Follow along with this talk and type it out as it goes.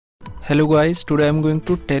Hello guys, today I am going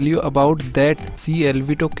to tell you about that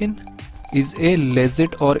CLV token is a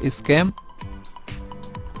legit or scam.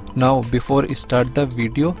 Now before start the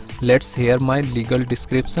video, let's hear my legal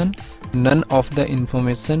description. None of the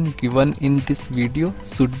information given in this video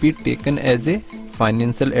should be taken as a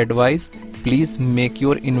financial advice. Please make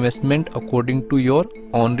your investment according to your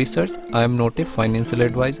own research. I am not a financial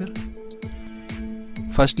advisor.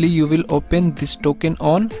 Firstly, you will open this token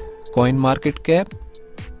on CoinMarketCap.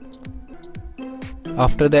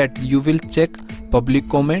 After that, you will check public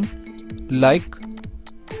comment like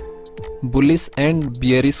bullish and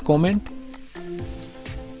bearish comment.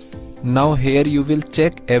 Now here you will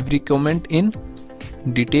check every comment in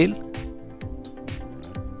detail.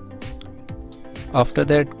 After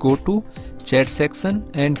that, go to chat section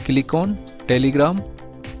and click on Telegram.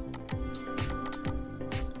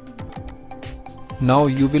 Now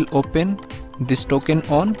you will open this token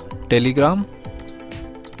on Telegram,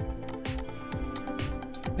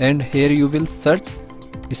 and here you will search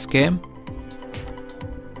scam.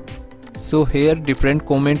 So here different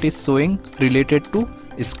comment is showing related to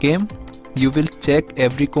scam. You will check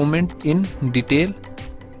every comment in detail.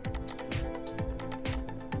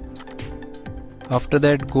 After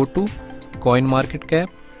that, go to CoinMarketCap.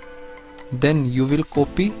 Then you will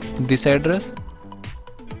copy this address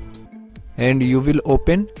and you will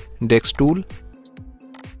open Dex tool.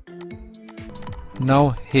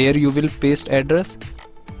 Now here you will paste address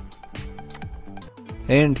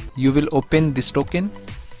and you will open this token.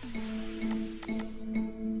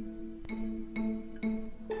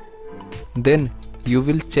 Then you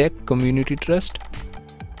will check community trust.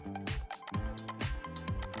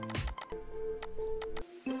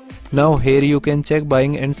 Now here you can check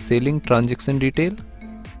buying and selling transaction detail.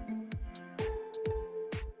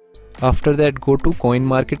 After that, go to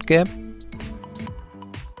CoinMarketCap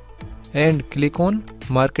and click on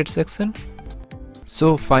market section.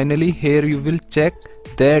 So finally here you will check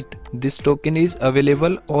that this token is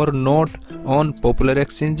available or not on popular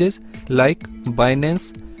exchanges like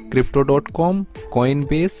Binance, Crypto.com,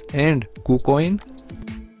 Coinbase and KuCoin.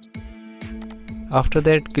 After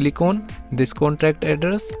that, click on this contract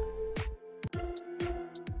address.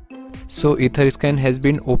 So Etherscan has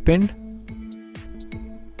been opened,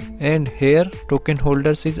 and here token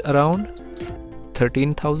holders is around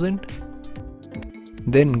 13,000.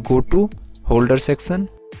 Then go to holder section.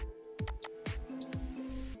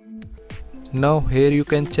 Now here you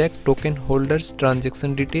can check token holders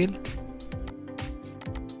transaction detail.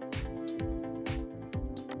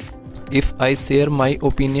 If I share my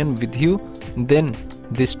opinion with you, then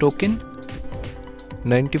this token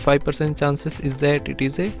 95% chances is that it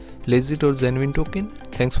is a legit or genuine token.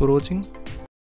 Thanks for watching.